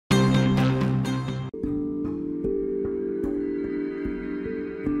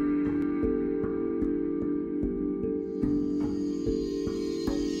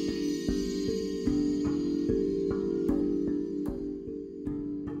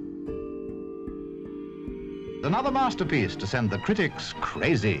Another masterpiece to send the critics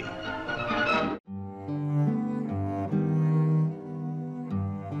crazy.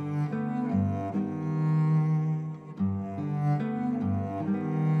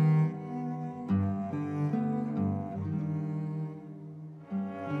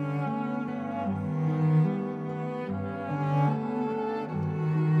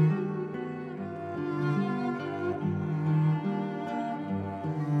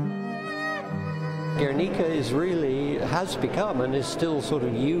 Guernica has become and is still sort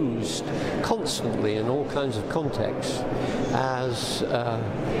of used constantly in all kinds of contexts as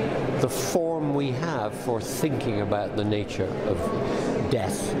the form we have for thinking about the nature of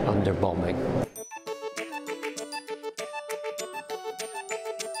death under bombing.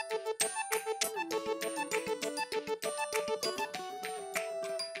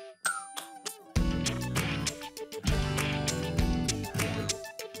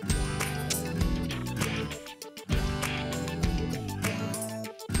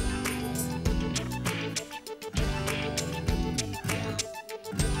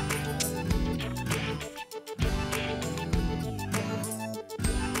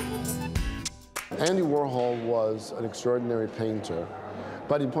 Andy Warhol was an extraordinary painter,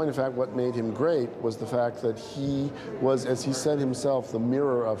 but in point of fact, what made him great was the fact that he was, as he said himself, the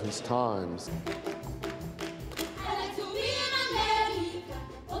mirror of his times.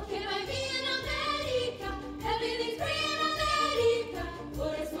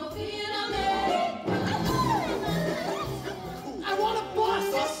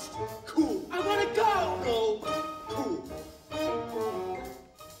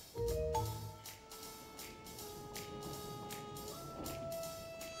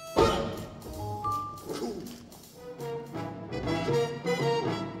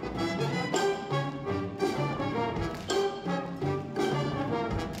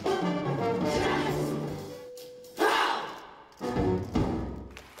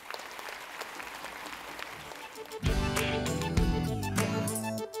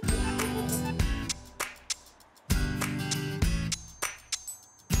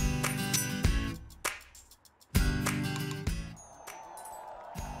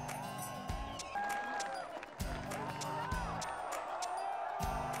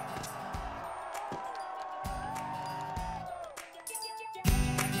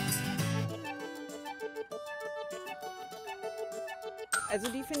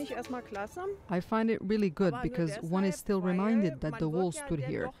 I find it really good because one is still reminded that the wall stood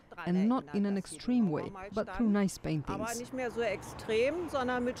here, and not in an extreme way, but through nice paintings.